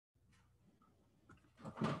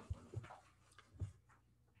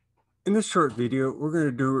In this short video, we're going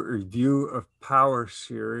to do a review of power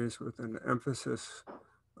series with an emphasis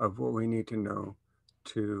of what we need to know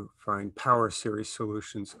to find power series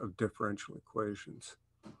solutions of differential equations.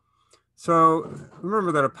 So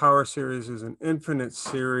remember that a power series is an infinite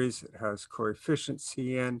series. It has coefficient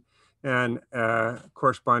Cn, and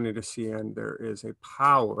corresponding to Cn, there is a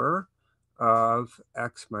power of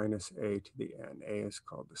x minus a to the n. A is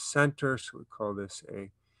called the center, so we call this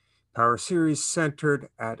a power series centered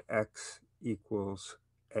at x equals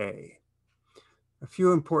a. A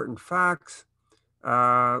few important facts.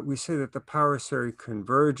 We say that the power series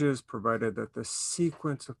converges provided that the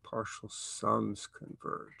sequence of partial sums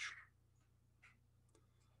converge.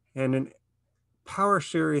 And an power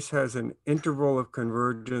series has an interval of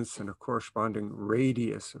convergence and a corresponding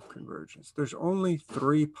radius of convergence. There's only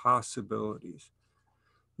three possibilities.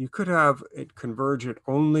 You could have it converge at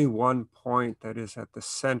only one point, that is at the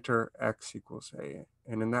center, x equals a.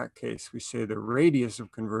 And in that case, we say the radius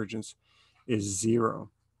of convergence is 0.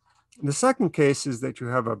 The second case is that you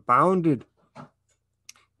have a bounded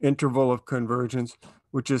interval of convergence,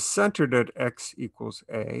 which is centered at x equals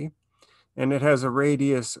a, and it has a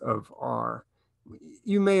radius of r.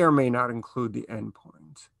 You may or may not include the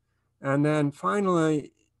endpoints. And then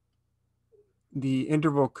finally, the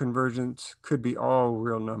interval convergence could be all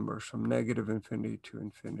real numbers from negative infinity to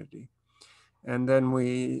infinity. And then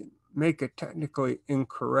we make a technically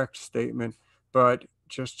incorrect statement, but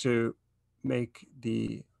just to make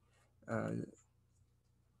the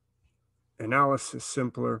analysis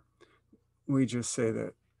simpler, we just say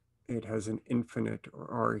that it has an infinite, or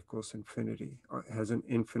r equals infinity, or it has an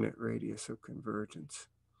infinite radius of convergence.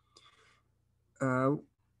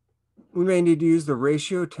 We may need to use the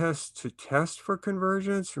ratio test to test for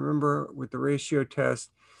convergence. Remember, with the ratio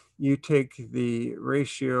test, you take the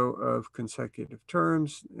ratio of consecutive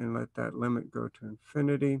terms and let that limit go to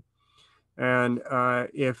infinity. And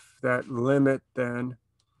if that limit then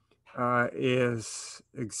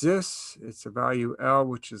exists, it's a value L,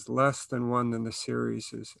 which is less than 1, then the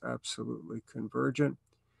series is absolutely convergent.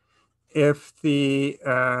 If the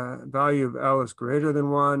value of L is greater than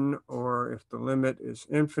 1, or if the limit is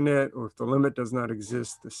infinite, or if the limit does not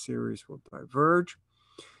exist, the series will diverge.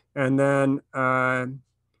 And then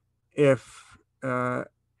if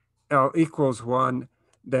L equals 1,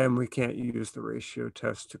 then we can't use the ratio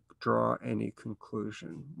test to draw any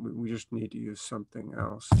conclusion. We just need to use something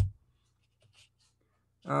else.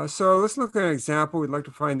 So let's look at an example. We'd like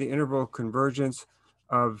to find the interval convergence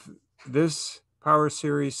of this power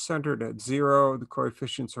series centered at 0. The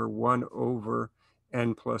coefficients are 1 over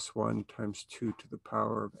n plus 1 times 2 to the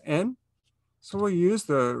power of n. So we'll use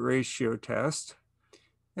the ratio test,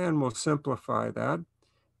 and we'll simplify that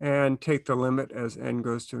and take the limit as n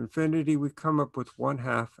goes to infinity. We come up with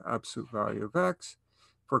 1/2 absolute value of x.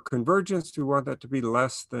 For convergence, we want that to be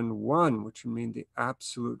less than 1, which would mean the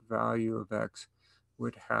absolute value of x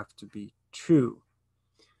would have to be 2.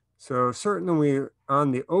 So certainly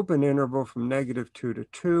on the open interval from -2 to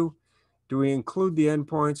 2, do we include the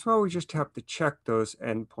endpoints? Well, we just have to check those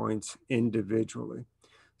endpoints individually.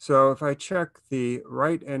 So if I check the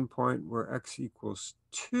right endpoint where x equals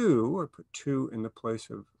 2, I put 2 in the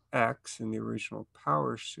place of x in the original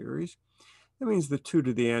power series. That means the 2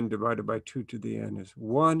 to the n divided by 2 to the n is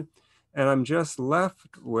 1. And I'm just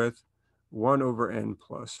left with 1 over n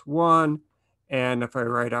plus 1. And if I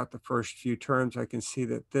write out the first few terms, I can see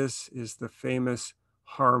that this is the famous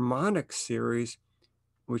harmonic series,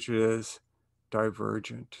 which is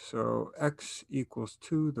divergent. So x equals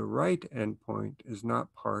 2, the right endpoint, is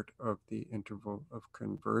not part of the interval of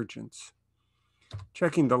convergence.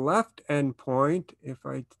 Checking the left endpoint, if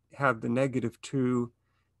I have the -2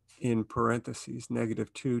 in parentheses,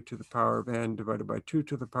 -2 to the power of n divided by 2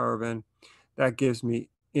 to the power of n, that gives me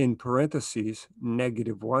in parentheses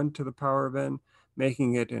 -1 to the power of n,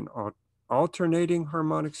 making it an alternating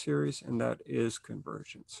harmonic series, and that is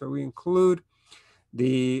convergent. So we include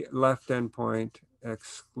the left endpoint,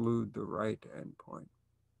 exclude the right endpoint.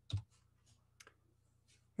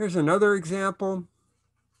 Here's another example.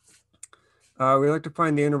 We like to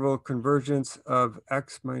find the interval of convergence of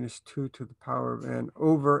x minus 2 to the power of n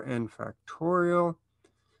over n factorial.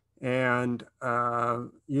 And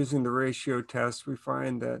using the ratio test, we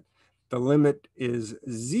find that the limit is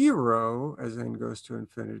 0 as n goes to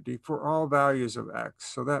infinity for all values of x.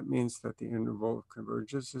 So that means that the interval of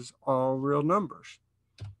convergence is all real numbers.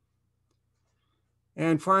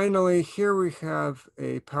 And finally, here we have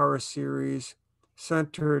a power series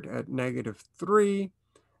centered at -3.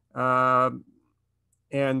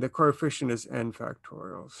 And the coefficient is n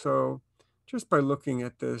factorial. So just by looking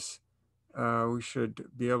at this, we should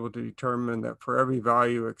be able to determine that for every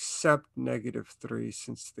value except -3,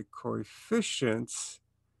 since the coefficients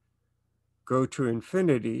go to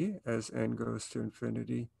infinity as n goes to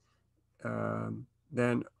infinity,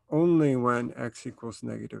 then only when x equals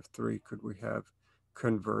 -3 could we have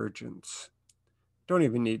convergence. Don't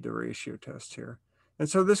even need the ratio test here. And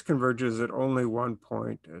so this converges at only one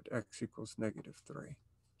point at x equals -3.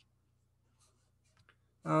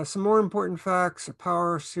 Some more important facts. A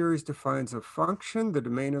power series defines a function. The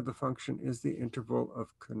domain of the function is the interval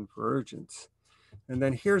of convergence. And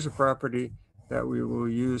then here's a property that we will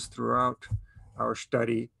use throughout our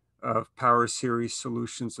study of power series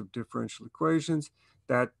solutions of differential equations,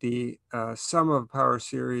 that the sum of power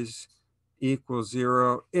series equals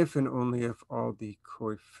 0 if and only if all the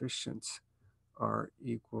coefficients are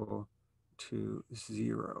equal to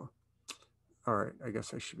 0. All right, I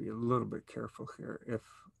guess I should be a little bit careful here.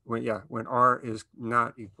 When r is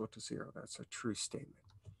not equal to 0, that's a true statement.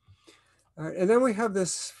 And then we have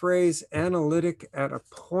this phrase analytic at a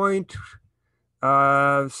point.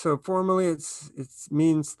 So formally, it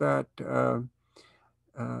means that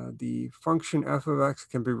the function f of x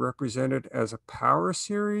can be represented as a power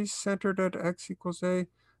series centered at x equals a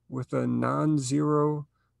with a non-zero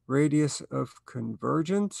radius of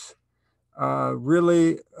convergence.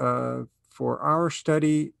 Really, for our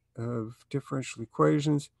study of differential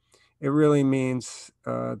equations, it really means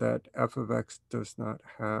that f of x does not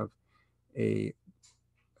have a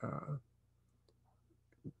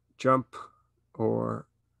jump or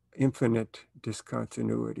infinite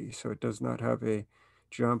discontinuity. So it does not have a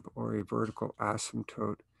jump or a vertical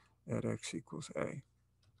asymptote at x equals a.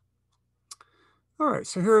 All right,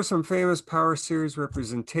 so here are some famous power series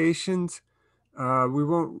representations. We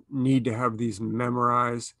won't need to have these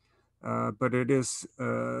memorized, but it is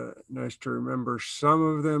nice to remember some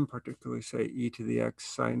of them, particularly say e to the x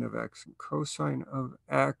sine of x and cosine of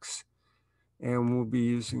x. And we'll be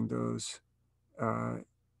using those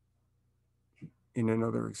in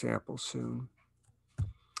another example soon.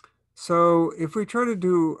 So if we try to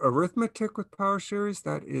do arithmetic with power series,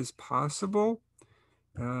 that is possible.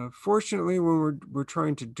 Fortunately, when we're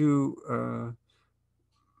trying to do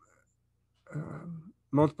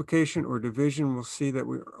multiplication or division, we'll see that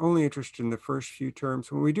we're only interested in the first few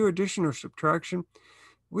terms. When we do addition or subtraction,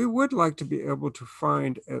 we would like to be able to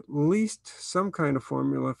find at least some kind of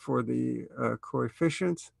formula for the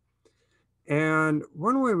coefficients. And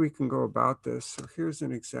one way we can go about this, so here's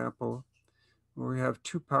an example where we have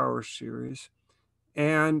two power series.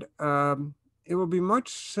 And it will be much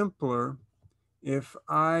simpler if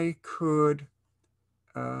I could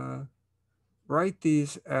write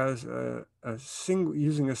these as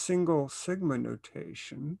using a single sigma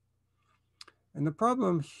notation. And the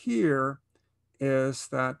problem here is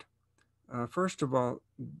that, first of all,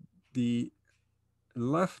 the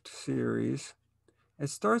left series, it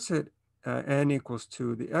starts at n equals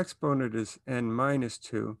 2. The exponent is n minus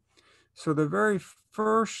 2. So the very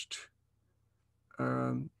first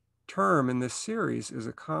term in this series is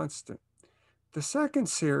a constant. The second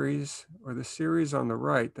series, or the series on the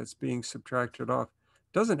right that's being subtracted off,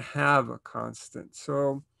 doesn't have a constant.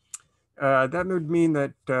 So that would mean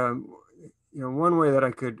that one way that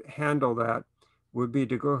I could handle that would be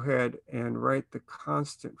to go ahead and write the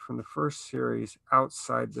constant from the first series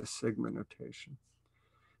outside the sigma notation.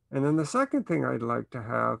 And then the second thing I'd like to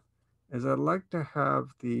have is I'd like to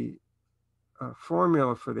have the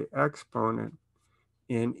formula for the exponent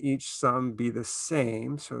in each sum be the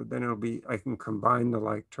same. So then I can combine the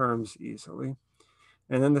like terms easily.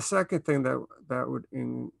 And then the second thing that would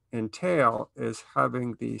entail is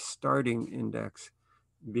having the starting index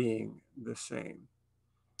being the same.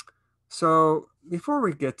 So before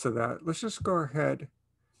we get to that, let's just go ahead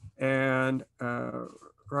and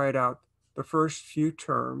write out the first few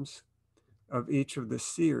terms of each of the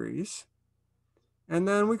series. And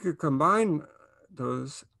then we could combine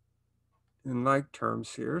those in like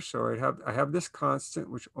terms here. So I have this constant,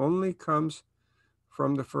 which only comes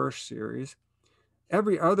from the first series.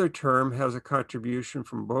 Every other term has a contribution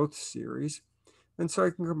from both series. And so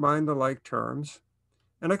I can combine the like terms.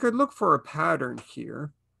 And I could look for a pattern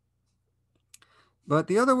here. But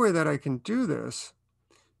the other way that I can do this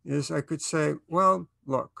is I could say, well,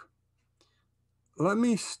 look, let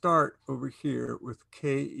me start over here with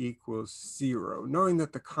k equals 0, knowing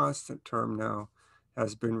that the constant term now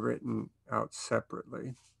has been written out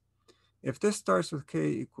separately. If this starts with k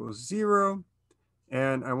equals 0,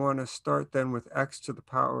 and I want to start then with x to the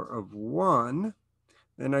power of 1,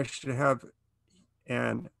 then I should have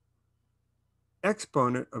an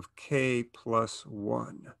exponent of k plus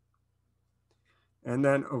 1. And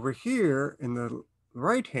then over here in the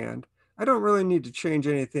right hand, I don't really need to change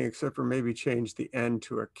anything except for maybe change the n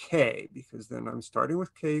to a k, because then I'm starting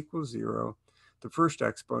with k equals 0. The first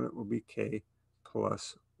exponent will be k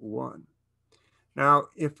plus 1. Now,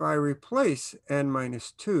 if I replace n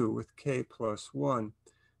minus 2 with k plus 1,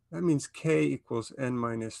 that means k equals n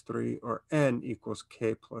minus 3, or n equals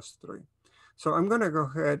k plus 3. So I'm going to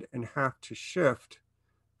go ahead and have to shift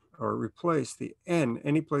or replace the n.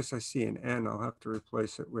 Any place I see an n, I'll have to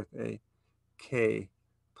replace it with a k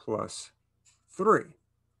plus 3.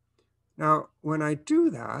 Now, when I do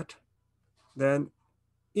that, then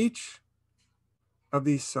each of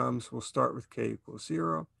these sums will start with k equals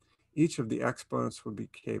 0. Each of the exponents will be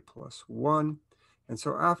k plus 1. And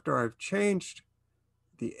so after I've changed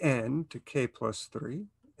the n to k plus 3,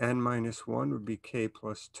 n minus 1 would be k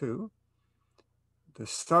plus 2. The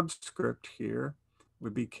subscript here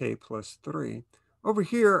would be k plus 3. Over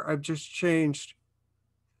here, I've just changed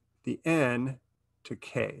the n to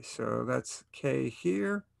k. So that's k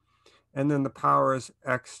here. And then the power is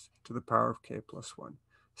x to the power of k plus 1.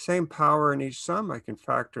 Same power in each sum. I can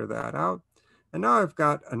factor that out. And now I've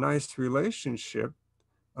got a nice relationship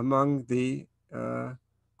among the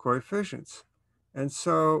coefficients. And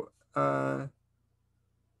so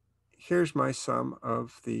here's my sum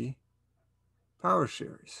of the power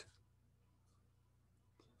series.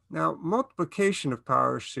 Now, multiplication of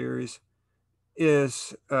power series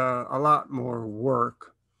is a lot more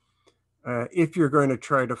work if you're going to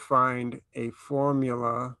try to find a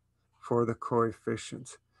formula for the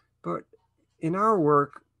coefficients. But in our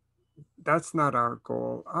work, that's not our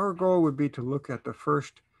goal. Our goal would be to look at the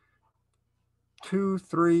first 2,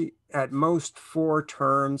 3, at most 4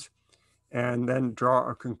 terms, and then draw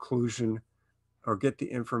a conclusion or get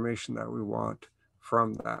the information that we want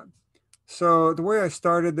from that. So the way I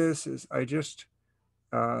started this is I just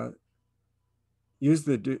used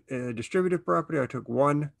the distributive property. I took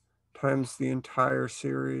 1 times the entire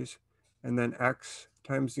series, and then x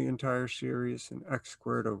times the entire series, and x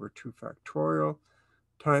squared over 2 factorial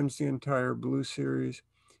times the entire blue series,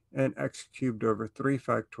 and x cubed over 3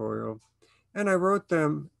 factorial. And I wrote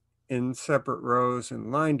them in separate rows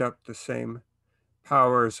and lined up the same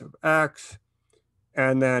powers of x,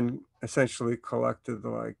 and then essentially collected the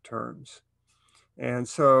like terms. And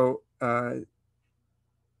so, like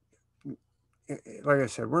I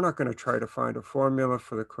said, we're not going to try to find a formula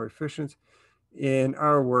for the coefficients. In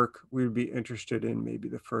our work, we'd be interested in maybe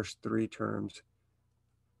the first 3 terms,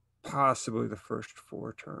 possibly the first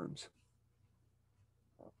 4 terms.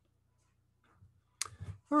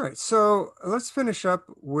 All right, so let's finish up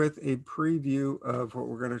with a preview of what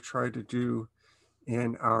we're going to try to do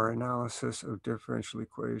in our analysis of differential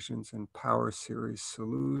equations and power series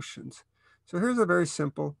solutions. So here's a very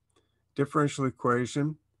simple differential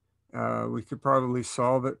equation. We could probably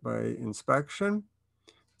solve it by inspection.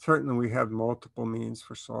 Certainly we have multiple means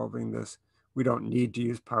for solving this. We don't need to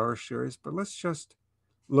use power series, but let's just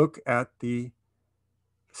look at the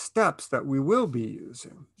steps that we will be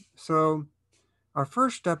using. So our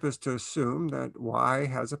first step is to assume that y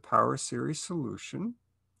has a power series solution.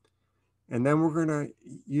 And then we're going to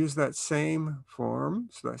use that same form,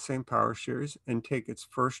 so that same power series, and take its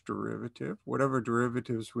first derivative, whatever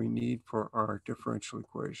derivatives we need for our differential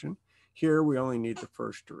equation. Here we only need the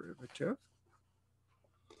first derivative.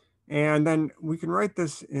 And then we can write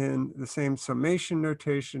this in the same summation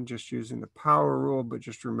notation, just using the power rule, but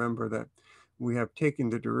just remember that we have taken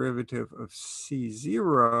the derivative of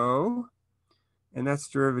C0, and that's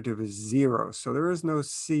derivative is 0. So there is no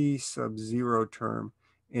C sub 0 term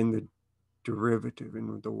in the derivative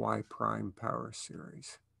in the y prime power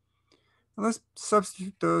series. Now let's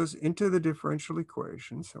substitute those into the differential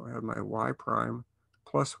equation. So I have my y prime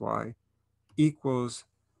plus y equals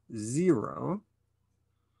 0.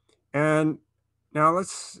 And now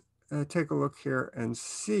let's take a look here and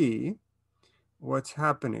see what's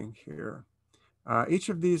happening here. Each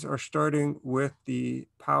of these are starting with the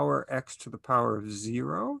power x to the power of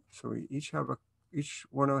 0. So we each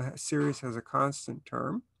one of the series has a constant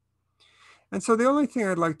term. And so the only thing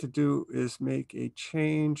I'd like to do is make a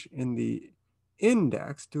change in the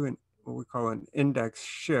index, do what we call an index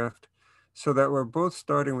shift, so that we're both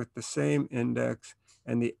starting with the same index,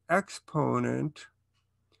 and the exponent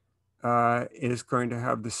is going to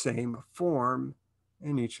have the same form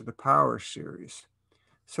in each of the power series.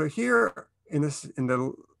 So here in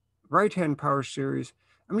the right-hand power series,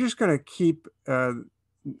 I'm just going to keep the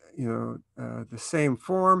same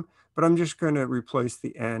form, but I'm just going to replace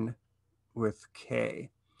the n with k.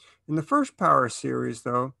 In the first power series,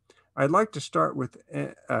 though, I'd like to start with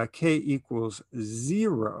k equals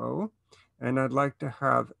 0, and I'd like to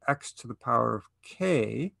have x to the power of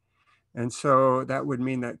k And so that would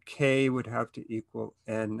mean that k would have to equal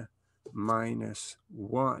n minus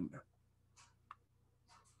 1.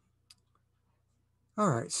 All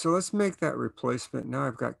right, so let's make that replacement. Now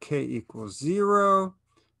I've got k equals 0.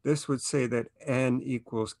 This would say that n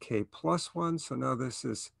equals k plus 1. So now this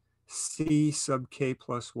is c sub k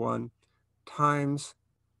plus 1 times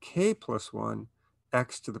k plus 1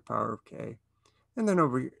 x to the power of k. And then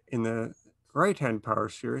over in the right-hand power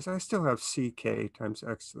series, I still have ck times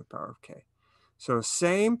x to the power of k. So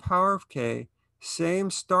same power of k, same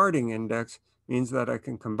starting index means that I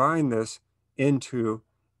can combine this into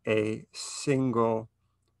a single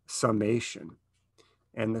summation.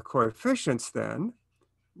 And the coefficients then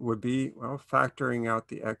would be, well, factoring out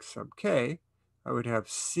the x sub k, I would have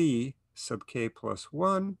c sub k plus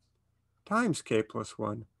 1 times k plus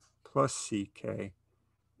 1 plus ck.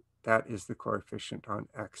 That is the coefficient on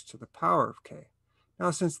x to the power of k.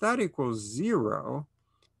 Now, since that equals 0,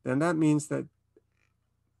 then that means that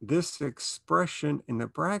this expression in the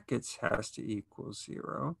brackets has to equal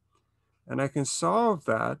 0. And I can solve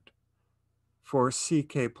that for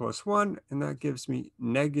ck plus 1, and that gives me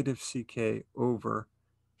negative ck over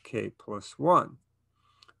k plus 1.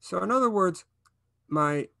 So in other words,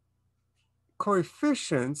 my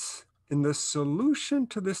coefficients in the solution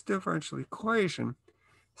to this differential equation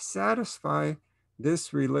satisfy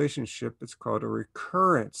this relationship. It's called a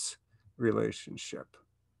recurrence relationship.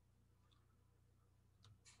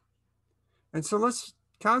 And so let's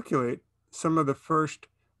calculate some of the first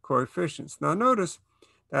coefficients. Now notice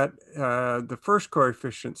that the first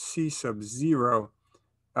coefficient, c sub 0,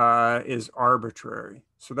 is arbitrary.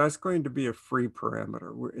 So that's going to be a free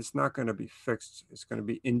parameter. It's not going to be fixed. It's going to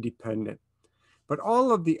be independent. But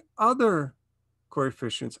all of the other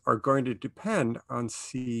coefficients are going to depend on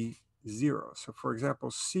C0. So for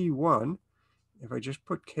example, C1, if I just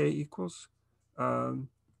put k equals, I've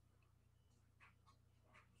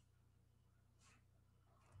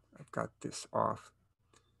got this off.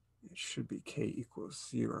 It should be k equals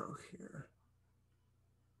 0 here.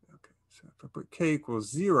 Okay, so if I put k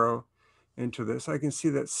equals 0 into this, I can see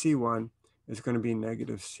that C1 is going to be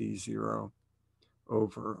negative C0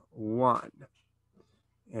 over 1.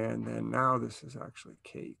 And then now this is actually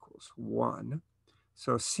k equals 1.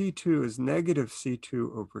 So C2 is negative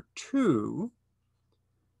C2 over 2.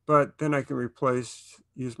 But then I can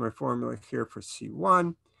use my formula here for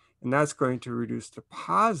C1, and that's going to reduce to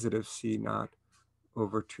positive C naught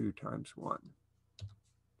over 2 times 1.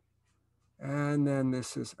 And then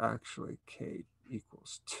this is actually k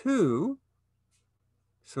equals 2.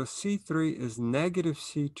 So C3 is negative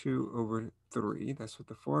C2 over 3. That's what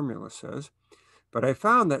the formula says. But I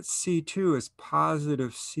found that C2 is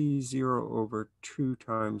positive C0 over 2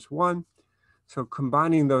 times 1. So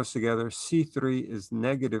combining those together, C3 is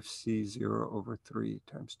negative C0 over 3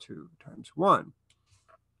 times 2 times 1.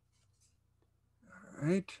 All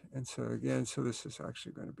right, and so again, so this is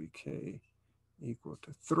actually going to be k equal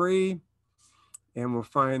to 3. And we'll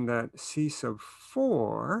find that C sub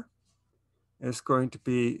 4 is going to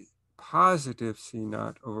be positive C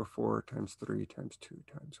naught over 4 times 3 times 2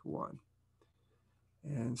 times 1.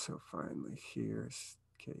 And so finally here's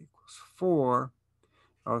k equals 4.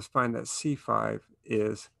 I'll find that C5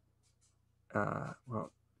 is,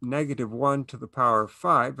 well, negative 1 to the power of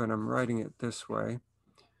 5, and I'm writing it this way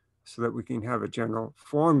so that we can have a general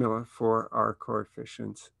formula for our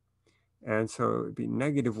coefficients. And so it would be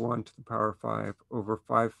negative 1 to the power of 5 over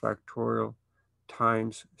 5 factorial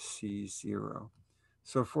times C0.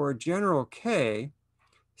 So for a general k,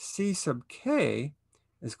 C sub k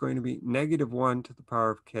is going to be negative 1 to the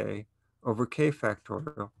power of k over k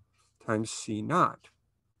factorial times C naught.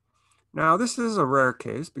 Now, this is a rare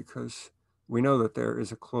case because we know that there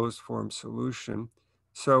is a closed form solution.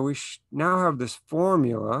 So we now have this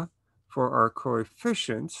formula for our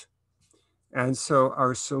coefficients. And so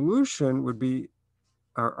our solution would be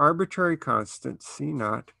our arbitrary constant, C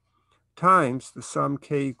naught, times the sum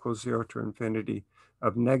k equals 0 to infinity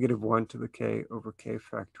of negative 1 to the k over k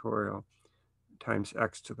factorial times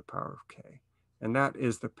x to the power of k. And that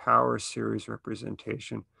is the power series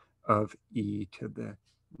representation of e to the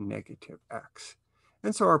negative x.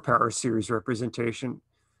 And so our power series representation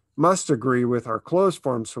must agree with our closed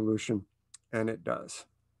form solution, and it does.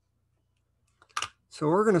 So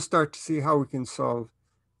we're going to start to see how we can solve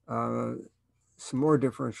some more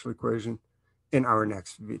differential equation in our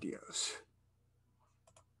next videos.